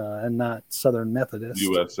and not Southern Methodist.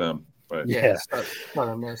 USM, right? Yeah.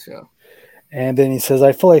 Southern Miss, yeah. And then he says,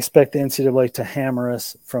 I fully expect the NCAA to hammer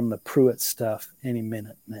us from the Pruitt stuff any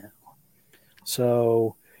minute now.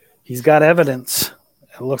 So he's got evidence.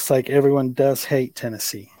 It looks like everyone does hate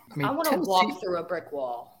Tennessee. I want to walk through a brick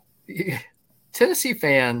wall. Tennessee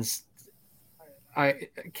fans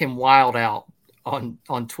can wild out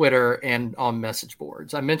on Twitter and on message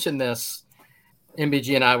boards. I mentioned this.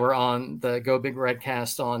 MBG and I were on the Go Big Red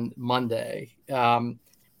cast on Monday.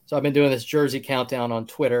 So I've been doing this jersey countdown on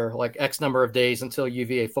Twitter, like X number of days until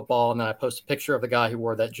UVA football. And then I post a picture of the guy who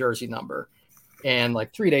wore that jersey number. And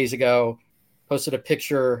like 3 days ago, posted a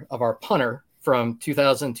picture of our punter from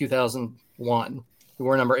 2000-2001, who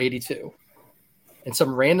wore number 82. And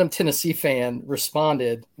some random Tennessee fan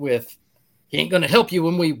responded with, he ain't going to help you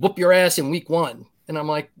when we whoop your ass in week 1. And I'm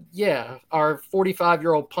like, yeah, our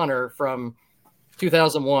 45-year-old punter from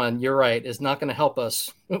 2001, you're right, is not going to help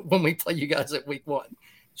us when we play you guys at week 1.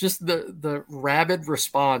 Just the rabid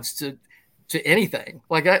response to anything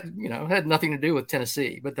like that, had nothing to do with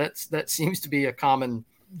Tennessee, but that seems to be a common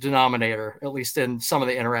denominator, at least in some of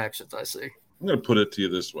the interactions I see. I'm going to put it to you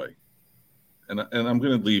this way, and I'm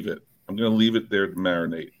going to leave it. I'm going to leave it there to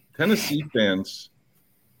marinate. Tennessee fans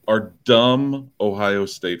are dumb Ohio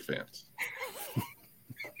State fans.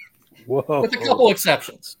 Whoa. With a couple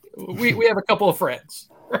exceptions. We have a couple of friends.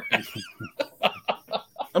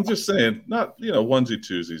 I'm just saying, not onesie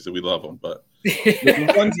twosies that we love them, but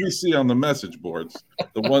the ones we see on the message boards,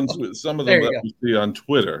 the ones some of them that we see on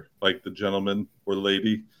Twitter, like the gentleman or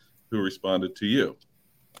lady who responded to you.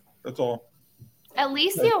 That's all. At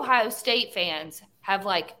least the Ohio State fans have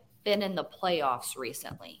been in the playoffs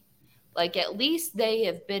recently. At least they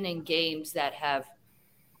have been in games that have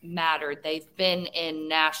mattered. They've been in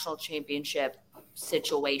national championship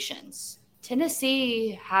situations.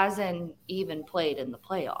 Tennessee hasn't even played in the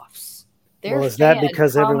playoffs. Well, is that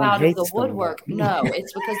because everyone hates the woodwork? No,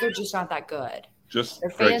 it's because they're just not that good. Their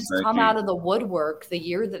fans come out of the woodwork the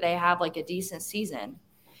year that they have a decent season.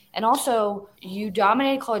 And also, you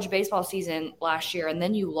dominated college baseball season last year, and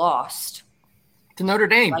then you lost to Notre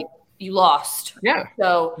Dame. You lost. Yeah.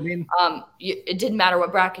 So it didn't matter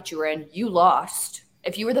what bracket you were in. You lost.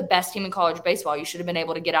 If you were the best team in college baseball, you should have been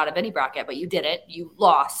able to get out of any bracket, but you didn't. You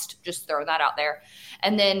lost. Just throwing that out there.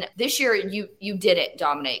 And then this year, you didn't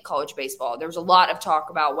dominate college baseball. There was a lot of talk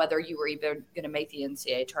about whether you were even going to make the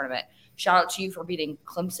NCAA tournament. Shout out to you for beating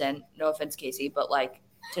Clemson. No offense, Casey, but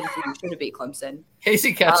Tennessee should have beat Clemson.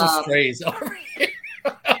 Casey catches strays.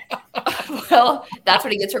 Well, that's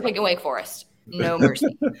what he gets for picking Wake Forest. No mercy.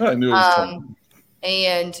 I knew it was coming.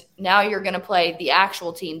 And now you're going to play the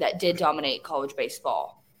actual team that did dominate college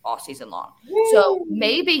baseball all season long. So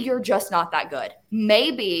maybe you're just not that good.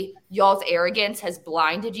 Maybe y'all's arrogance has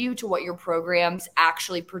blinded you to what your programs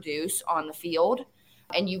actually produce on the field,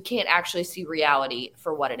 and you can't actually see reality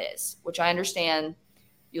for what it is, which I understand.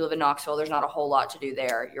 You live in Knoxville. There's not a whole lot to do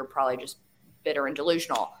there. You're probably just bitter and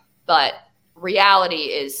delusional. But reality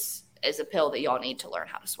is a pill that y'all need to learn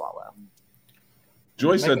how to swallow.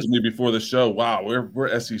 Joy said to me before the show, wow,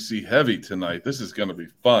 we're SEC heavy tonight. This is going to be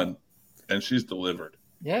fun. And she's delivered.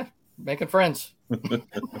 Yeah, making friends.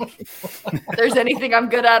 If there's anything I'm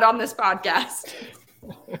good at on this podcast.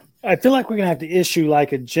 I feel like we're going to have to issue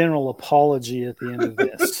a general apology at the end of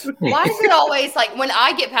this. Why is it always when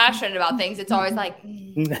I get passionate about things, it's always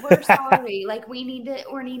we're sorry. We need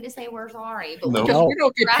to say we're sorry. But because we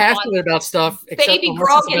don't get passionate about stuff. Baby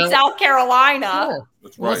Gronk in South Carolina. Yeah,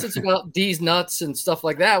 that's unless it's about D's nuts and stuff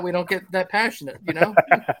like that, we don't get that passionate,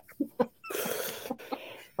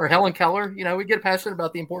 Or Helen Keller, we get passionate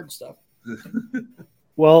about the important stuff.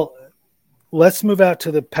 Well, let's move out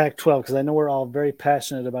to the Pac-12 because I know we're all very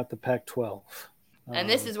passionate about the Pac-12. And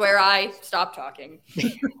this is where I stop talking.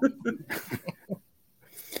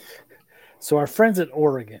 So our friends at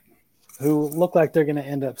Oregon, who look like they're going to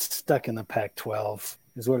end up stuck in the Pac-12,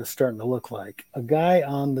 is what it's starting to look like. A guy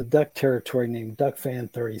on the Duck territory named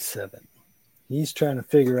DuckFan37. He's trying to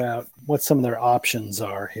figure out what some of their options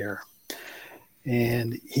are here.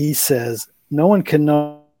 And he says, no one can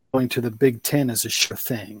know going to the Big Ten is a sure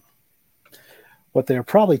thing. What they're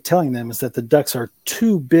probably telling them is that the Ducks are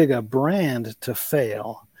too big a brand to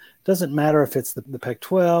fail. Doesn't matter if it's the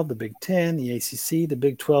Pac-12, the Big Ten, the ACC, the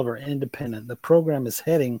Big 12, or independent. The program is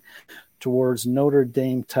heading towards Notre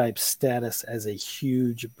Dame-type status as a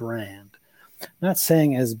huge brand. Not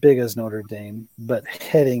saying as big as Notre Dame, but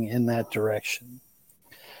heading in that direction.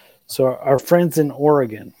 So our friends in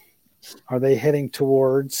Oregon, are they heading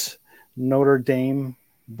towards Notre Dame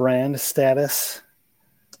brand status?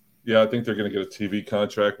 Yeah, I think they're going to get a TV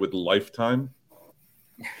contract with Lifetime.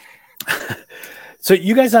 So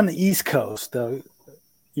you guys on the East Coast, though,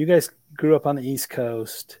 you guys grew up on the East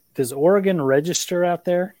Coast. Does Oregon register out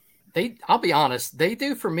there? I'll be honest, they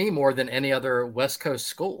do for me more than any other West Coast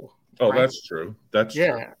school. Oh, right? that's true. That's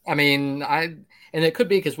true. I mean, and it could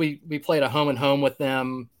be because we played a home and home with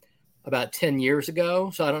them about 10 years ago.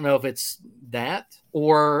 So I don't know if it's that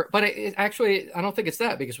but it actually, I don't think it's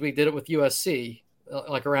that because we did it with USC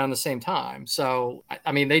like around the same time. So,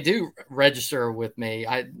 I mean, they do register with me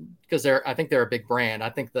because I think they're a big brand.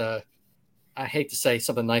 I hate to say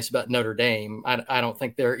something nice about Notre Dame. I don't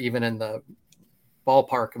think they're even in the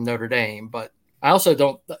ballpark of Notre Dame, but I also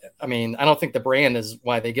don't think the brand is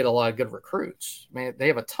why they get a lot of good recruits. I mean, they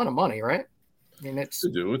have a ton of money, right? I mean, They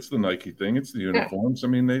do. It's the Nike thing. It's the uniforms. Yeah. I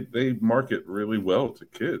mean, they market really well to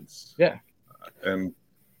kids. Yeah. And,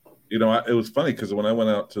 it was funny because when I went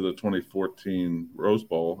out to the 2014 Rose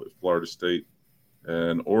Bowl at Florida State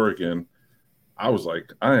and Oregon, I was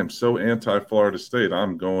like, I am so anti-Florida State.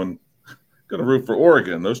 I'm going to root for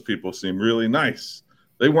Oregon. Those people seem really nice.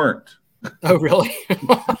 They weren't. Oh, really?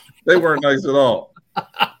 They weren't nice at all.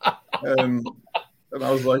 And I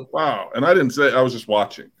was like, wow. And I didn't say, I was just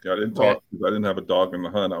watching. I didn't talk because I didn't have a dog in the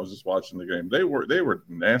hunt. I was just watching the game. They were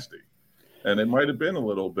nasty. And it might have been a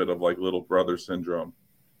little bit of like little brother syndrome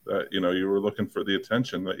that, you were looking for the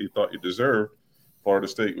attention that you thought you deserved. Florida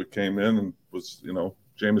State came in and was,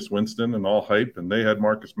 Jameis Winston and all hype, and they had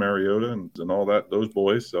Marcus Mariota and all that, those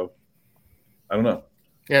boys. So I don't know.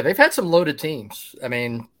 Yeah, they've had some loaded teams. I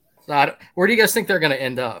mean, where do you guys think they're going to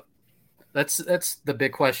end up? That's the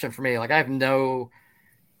big question for me. Like, I have no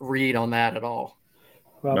read on that at all.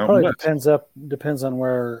 Well, it probably depends on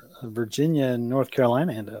where Virginia and North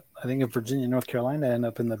Carolina end up. I think if Virginia and North Carolina end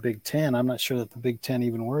up in the Big Ten, I'm not sure that the Big Ten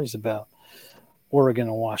even worries about Oregon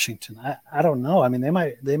and Washington. I don't know. I mean,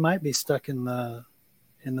 they might be stuck in the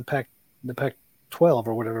Pac-12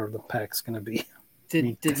 or whatever the Pac's going to be.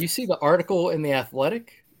 Did you see the article in The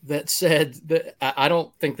Athletic that said that I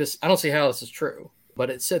don't see how this is true,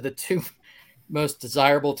 but it said the two most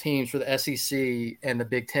desirable teams for the SEC and the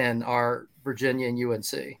Big Ten are Virginia and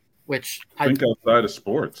UNC, which think outside of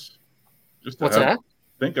sports. What's that?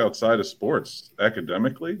 Think outside of sports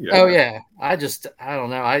academically. Yeah. Oh yeah. I don't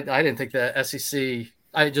know. I didn't think the SEC.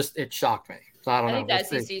 It shocked me. So I don't know. I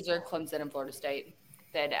think the SECs are Clemson and Florida State.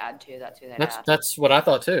 They'd add to that too. That's what I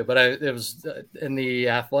thought too. But it was in The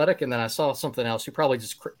Athletic, and then I saw something else. You probably I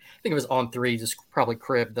think it was On3, just probably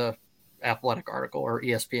cribbed the Athletic article, or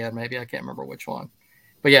ESPN maybe. I can't remember which one.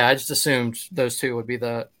 But yeah, I just assumed those two would be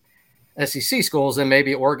the SEC schools, and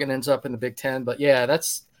maybe Oregon ends up in the Big Ten. But yeah,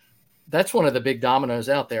 that's one of the big dominoes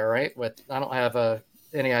out there, right? I don't have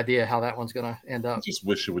any idea how that one's going to end up. I just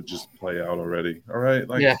wish it would just play out already. All right.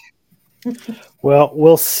 Yeah. Well,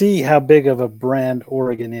 we'll see how big of a brand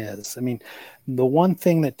Oregon is. I mean, the one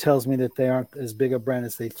thing that tells me that they aren't as big a brand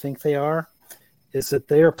as they think they are is that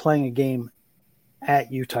they are playing a game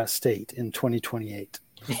at Utah State in 2028.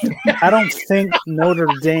 I don't think Notre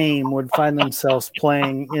Dame would find themselves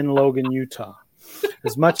playing in Logan, Utah.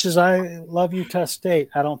 As much as I love Utah State,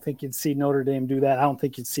 I don't think you'd see Notre Dame do that. I don't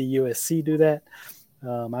think you'd see USC do that.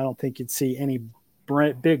 I don't think you'd see any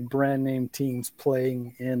big brand name teams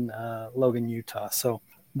playing in Logan, Utah. So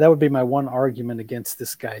that would be my one argument against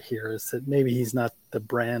this guy here, is that maybe he's not the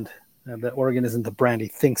brand, that Oregon isn't the brand he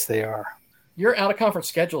thinks they are. Your out-of-conference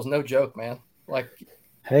schedule is no joke, man. Like,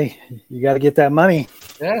 hey, you got to get that money.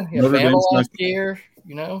 Yeah, Bama last year,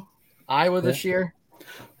 Iowa this year.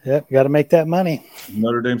 Yep, got to make that money.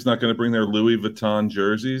 Notre Dame's not going to bring their Louis Vuitton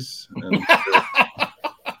jerseys.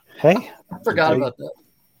 Hey, I forgot about that.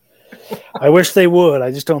 I wish they would.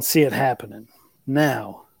 I just don't see it happening.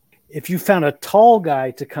 Now, if you found a tall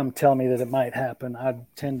guy to come tell me that it might happen, I'd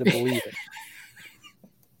tend to believe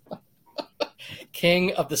it.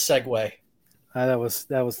 King of the Segway. That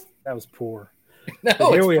was poor.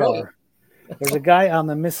 No, here we brilliant. are. There's a guy on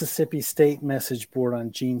the Mississippi State message board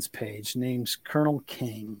on Gene's page named Colonel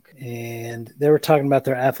King, and they were talking about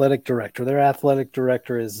their athletic director. Their athletic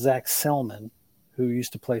director is Zach Selman, who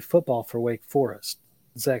used to play football for Wake Forest.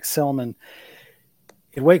 Zach Selman,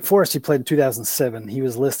 in Wake Forest, he played in 2007. He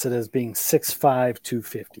was listed as being 6'5",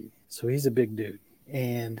 250. So he's a big dude.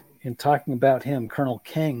 And in talking about him, Colonel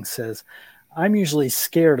King says, I'm usually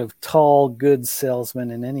scared of tall, good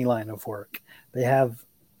salesmen in any line of work. They have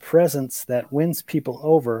presence that wins people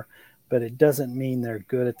over, but it doesn't mean they're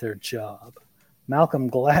good at their job. Malcolm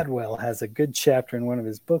Gladwell has a good chapter in one of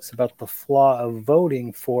his books about the flaw of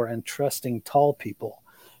voting for and trusting tall people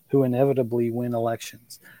who inevitably win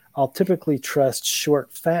elections. I'll typically trust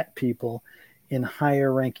short, fat people in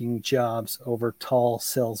higher ranking jobs over tall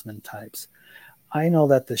salesman types. I know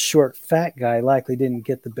that the short, fat guy likely didn't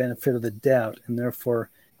get the benefit of the doubt and therefore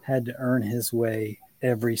had to earn his way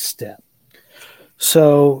every step.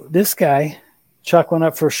 So this guy, chalk one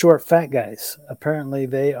up for short, fat guys. Apparently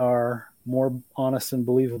they are more honest and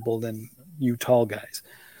believable than you tall guys.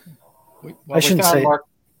 We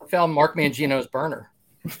found Mark Mangino's burner.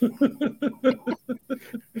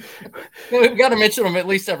 We've got to mention him at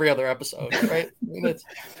least every other episode, right?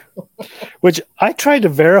 Which I tried to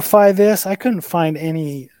verify this. I couldn't find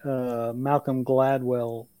any Malcolm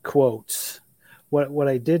Gladwell quotes. What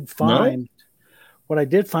I did find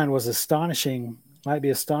was astonishing. Might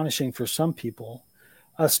be astonishing for some people.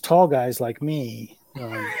 Us tall guys like me,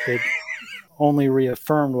 that only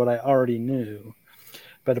reaffirmed what I already knew.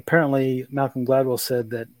 But apparently, Malcolm Gladwell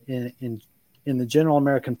said that in the general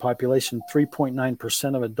American population,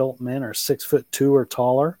 3.9% of adult men are 6'2" or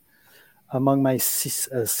taller. Among my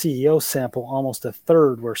CEO sample, almost a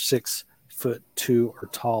third were 6'2" or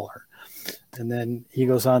taller. And then he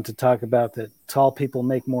goes on to talk about that tall people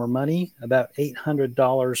make more money, about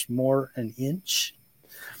 $800 more an inch.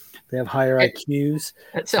 They have higher IQs,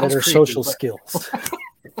 better social skills.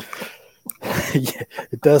 Yeah,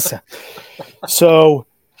 it does sound. So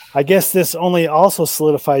I guess this only also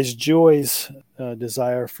solidifies Joy's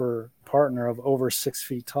desire for a partner of over 6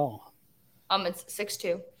 feet tall. It's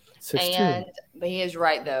 6'2". 6'2". But he is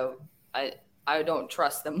right though. I don't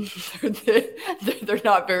trust them. They're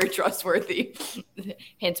not very trustworthy.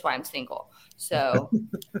 Hence why I'm single. So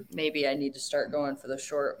maybe I need to start going for the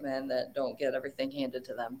short men that don't get everything handed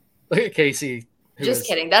to them. Look at Casey. Just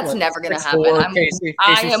kidding. That's never going to happen. Casey's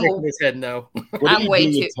shaking his head no. What do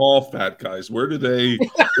you do with tall fat guys? Where do they fit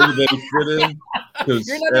in?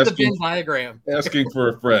 You're not in the Venn diagram. Asking for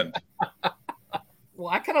a friend. Well,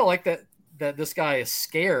 I kind of like that this guy is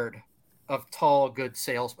scared of tall, good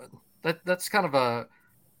salesmen. That's kind of a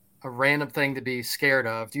random thing to be scared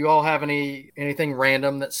of. Do you all have anything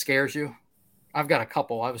random that scares you? I've got a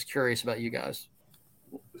couple. I was curious about you guys.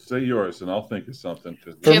 Say yours, and I'll think of something.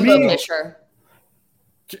 Jimbo Fisher.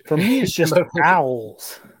 For me, it's just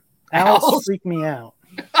owls. Owls freak me out.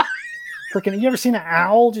 Freaking, you ever seen an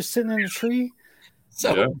owl just sitting in a tree?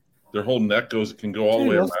 Yeah, their whole neck can go all the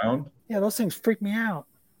way around. Yeah, those things freak me out.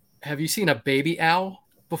 Have you seen a baby owl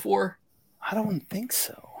before? I don't think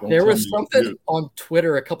so. There was something on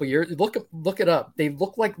Twitter a couple years. Look it up. They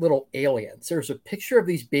look like little aliens. There's a picture of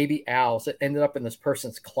these baby owls that ended up in this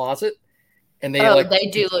person's closet. And they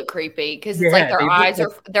do look creepy because it's like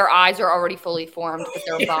their eyes are already fully formed, but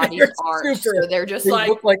their bodies aren't. So they're just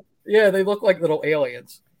they look like little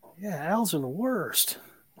aliens. Yeah, owls are the worst.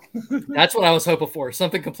 That's what I was hoping for.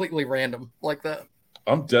 Something completely random like that.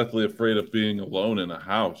 I'm deathly afraid of being alone in a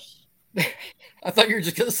house. I thought you were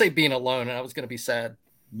just going to say being alone, and I was going to be sad.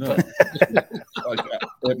 No,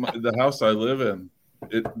 the house I live in,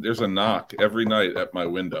 there's a knock every night at my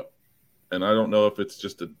window, and I don't know if it's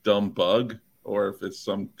just a dumb bug or if it's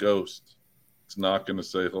some ghost. It's knocking to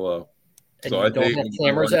say hello. And so you don't have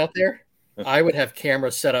cameras out there? I would have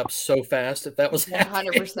cameras set up so fast if that was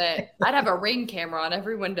 100%. I'd have a Ring camera on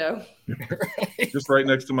every window. Just right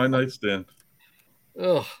next to my nightstand.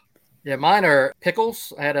 Ugh. Yeah, mine are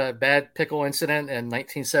pickles. I had a bad pickle incident in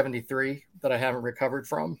 1973 that I haven't recovered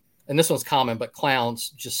from. And this one's common, but clowns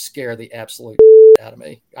just scare the absolute out of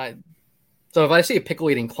me. So if I see a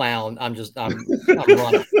pickle-eating clown, I'm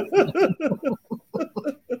running.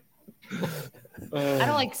 I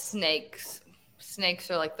don't like snakes. Snakes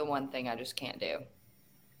are like the one thing I just can't do.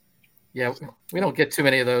 Yeah, we don't get too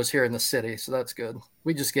many of those here in the city, so that's good.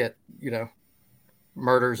 We just get,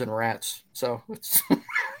 murders and rats. So it's...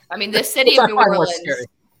 I mean, the city of New Orleans.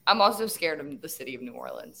 I'm also scared of the city of New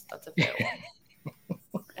Orleans. That's a fair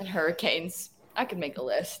one. And hurricanes. I could make a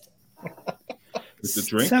list.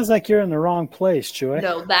 Sounds like you're in the wrong place, Joy.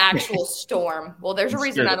 No, the actual storm. Well, there's a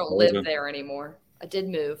reason I don't live there anymore. I did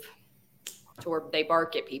move to where they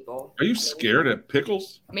bark at people. Are you scared at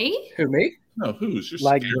pickles? Me? Who, me? No, who's? You're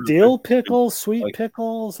like dill pickles, sweet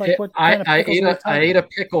pickles? Like what kind of pickles? I ate a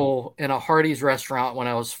pickle in a Hardee's restaurant when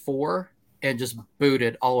I was 4 and just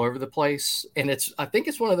booted all over the place. And I think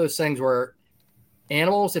it's one of those things where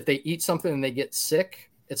animals, if they eat something and they get sick,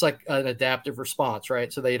 it's like an adaptive response,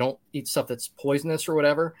 right? So they don't eat stuff that's poisonous or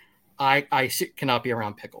whatever. I cannot be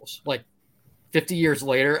around pickles. Like 50 years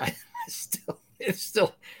later, it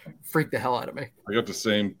still freaked the hell out of me. I got the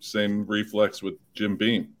same reflex with Jim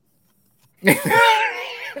Beam.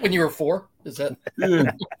 When you were 4? Is that?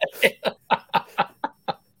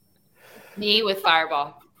 Me with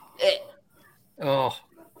Fireball. Oh,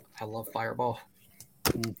 I love Fireball.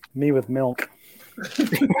 Me with milk.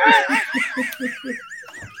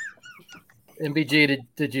 MBG,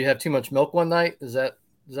 did you have too much milk one night? Is that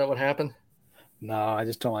what happened? No, I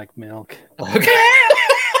just don't like milk. Okay.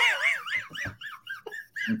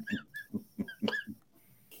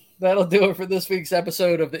 That'll do it for this week's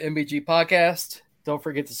episode of the MBG podcast. Don't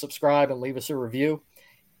forget to subscribe and leave us a review.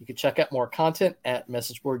 You can check out more content at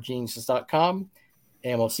messageboardgeniuses.com.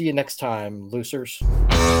 And we'll see you next time, losers.